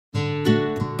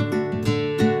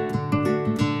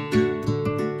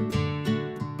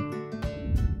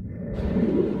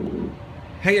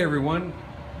Hey everyone,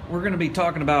 we're going to be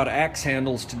talking about axe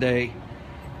handles today,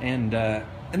 and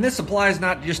this applies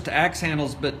not just to axe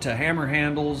handles but to hammer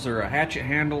handles or a hatchet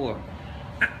handle or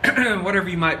whatever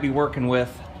you might be working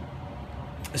with.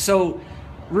 So,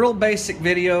 real basic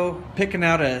video, picking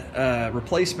out a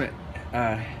replacement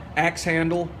axe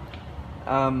handle.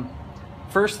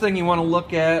 First thing you want to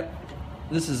look at,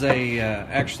 this is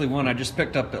actually one I just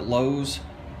picked up at Lowe's.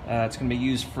 It's going to be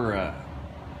used for a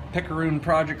pickaroon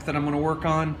project that I'm going to work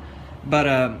on,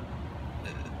 but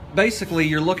basically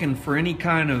you're looking for any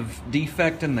kind of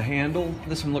defect in the handle.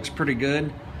 This one looks pretty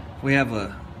good. We have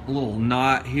a little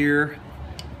knot here,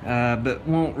 but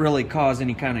won't really cause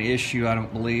any kind of issue, I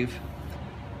don't believe.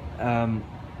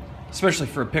 Especially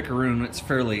for a pickaroon, it's a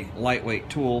fairly lightweight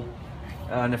tool.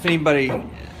 And if anybody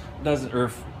doesn't, or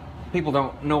if people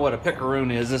don't know what a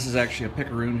pickaroon is, this is actually a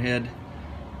pickaroon head.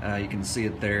 You can see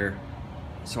it there.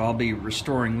 So I'll be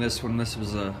restoring this one. This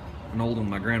was an old one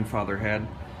my grandfather had,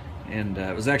 and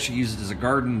it was actually used as a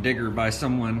garden digger by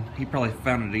someone. He probably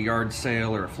found it at a yard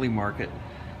sale or a flea market.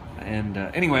 And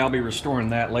anyway, I'll be restoring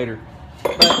that later.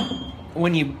 But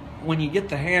when you get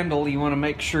the handle, you want to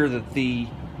make sure that the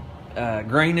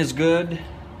grain is good.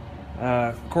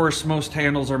 Of course, most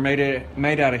handles are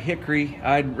made out of hickory.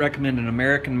 I'd recommend an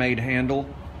American-made handle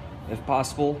if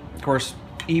possible. Of course,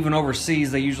 even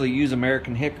overseas, they usually use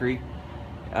American hickory.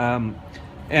 And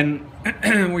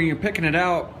when you're picking it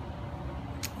out,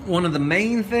 one of the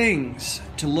main things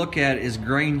to look at is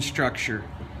grain structure.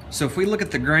 So if we look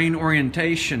at the grain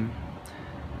orientation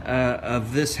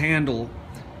of this handle,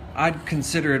 I'd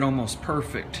consider it almost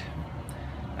perfect.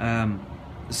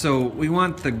 So we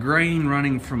want the grain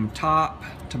running from top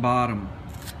to bottom.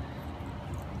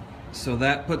 So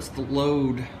that puts the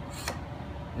load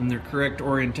in their correct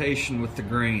orientation with the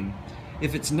grain.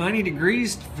 If it's 90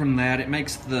 degrees from that, it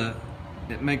makes the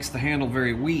handle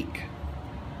very weak,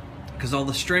 because all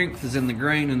the strength is in the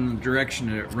grain and the direction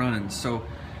that it runs. So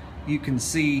you can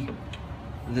see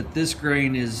that this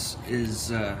grain is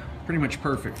pretty much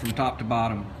perfect from top to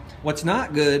bottom. What's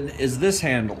not good is this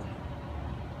handle.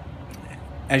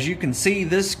 As you can see,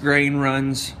 this grain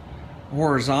runs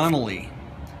horizontally,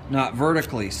 not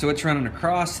vertically. So it's running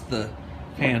across the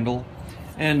handle,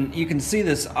 and you can see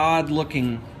this odd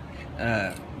looking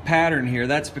pattern here.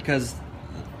 That's because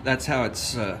that's how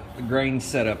it's the grain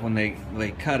set up when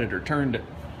they cut it or turned it.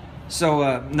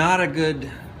 So not a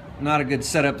good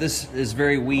setup. This is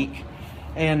very weak,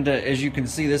 and as you can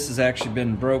see, this has actually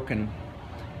been broken.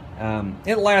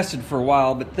 It lasted for a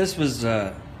while, but this was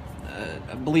I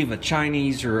believe a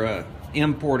Chinese or a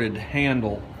imported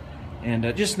handle,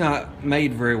 and just not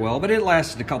made very well, but it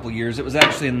lasted a couple years. It was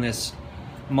actually in this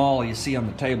maul you see on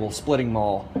the table, splitting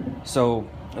maul. So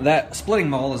that splitting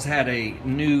maul has had a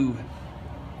new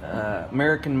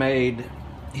American-made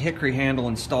hickory handle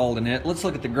installed in it. Let's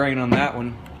look at the grain on that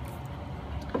one.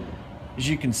 As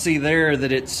you can see there,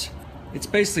 that it's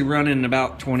basically running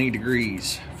about 20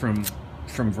 degrees from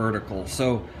vertical.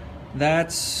 So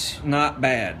that's not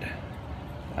bad.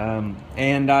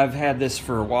 And I've had this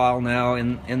for a while now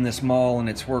in this maul, and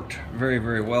it's worked very,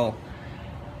 very well.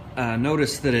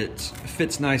 Notice that it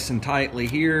fits nice and tightly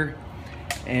here,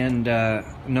 and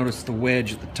notice the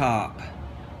wedge at the top.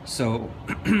 So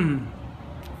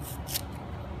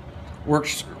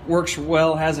works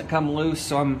well, hasn't come loose,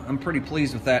 so I'm pretty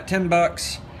pleased with that.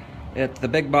 $10 at the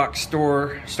big box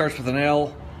store, starts with an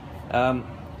L.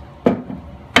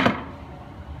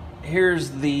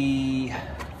 Here's the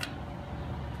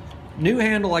new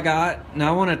handle I got.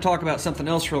 Now I want to talk about something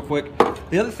else real quick.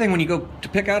 The other thing, when you go to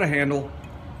pick out a handle,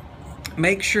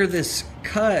 make sure this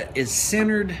cut is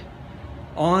centered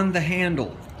on the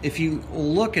handle. If you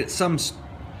look at some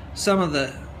of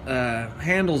the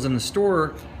handles in the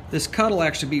store, this cut will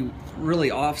actually be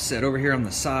really offset over here on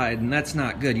the side, and that's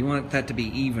not good. You want that to be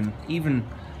even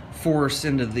force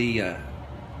into the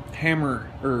hammer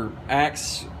or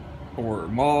axe or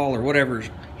maul or whatever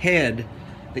head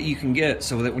that you can get,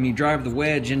 so that when you drive the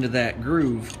wedge into that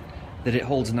groove, that it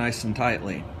holds nice and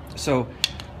tightly. So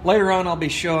later on, I'll be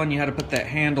showing you how to put that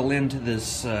handle into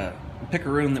this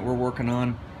pickaroon that we're working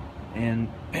on,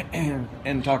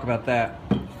 and talk about that.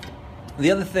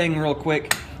 The other thing, real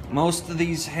quick, most of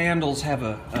these handles have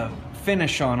a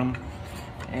finish on them,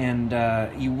 and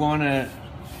you want to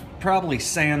probably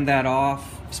sand that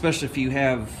off, especially if you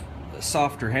have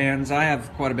softer hands. I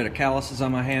have quite a bit of calluses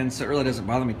on my hands, so it really doesn't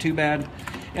bother me too bad,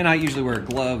 and I usually wear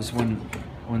gloves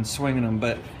when swinging them,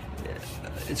 but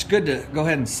it's good to go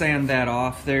ahead and sand that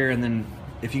off there, and then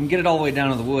if you can get it all the way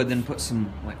down to the wood, then put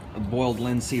some like a boiled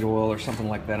linseed oil or something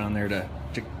like that on there to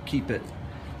keep it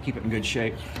in good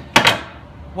shape.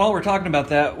 while we're talking about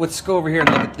that, let's go over here and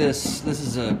look at this. This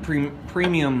is a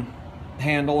premium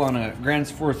handle on a Grand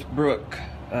Forth Brook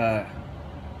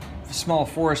small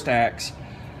forest axe.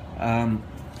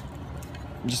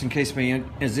 Just in case anybody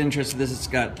is interested, this has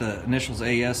got the initials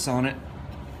AS on it.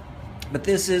 But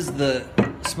this is the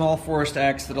small forest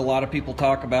axe that a lot of people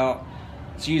talk about.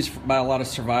 It's used by a lot of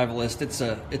survivalists.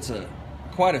 It's a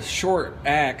quite a short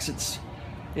axe.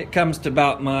 It comes to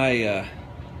about my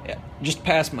just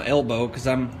past my elbow, because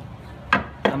I'm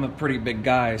a pretty big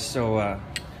guy. So,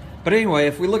 but anyway,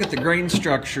 if we look at the grain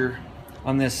structure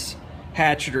on this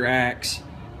hatchet or axe,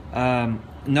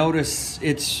 notice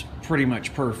it's pretty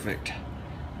much perfect,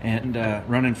 and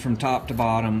running from top to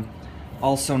bottom.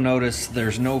 Also notice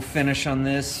there's no finish on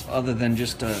this other than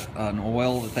just an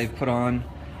oil that they've put on,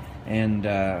 and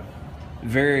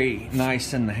very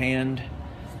nice in the hand.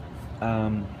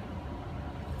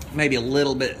 Maybe a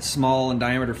little bit small in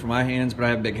diameter for my hands, but I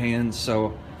have big hands,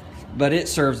 so, but it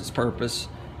serves its purpose.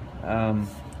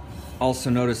 Also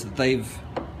notice that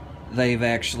they've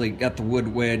actually got the wood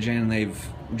wedge in, and they've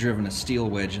driven a steel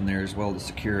wedge in there as well to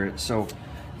secure it. So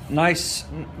nice,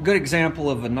 good example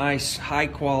of a nice high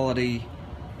quality,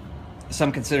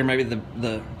 some consider maybe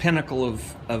the pinnacle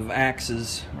of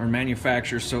axes or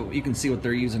manufacturers, so you can see what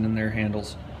they're using in their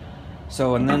handles.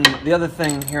 So, and then the other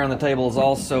thing here on the table is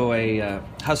also a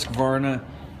Husqvarna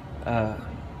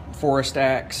forest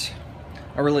axe.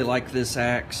 I really like this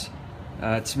axe.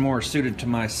 It's more suited to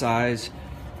my size,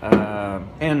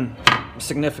 and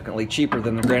significantly cheaper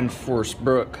than the Grand Forth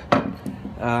Brook.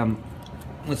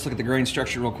 Let's look at the grain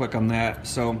structure real quick on that.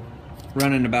 So,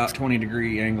 running about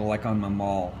 20-degree angle like on my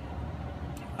maul.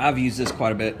 I've used this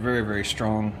quite a bit, very, very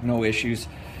strong, no issues.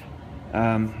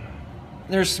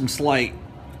 There's some slight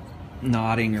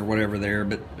knotting or whatever there,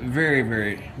 but very,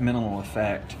 very minimal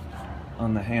effect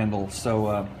on the handle.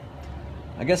 So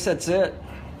I guess that's it.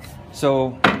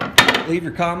 So leave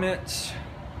your comments,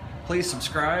 please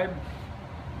subscribe,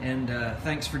 and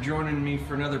thanks for joining me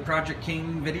for another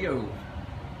ProjectKing video.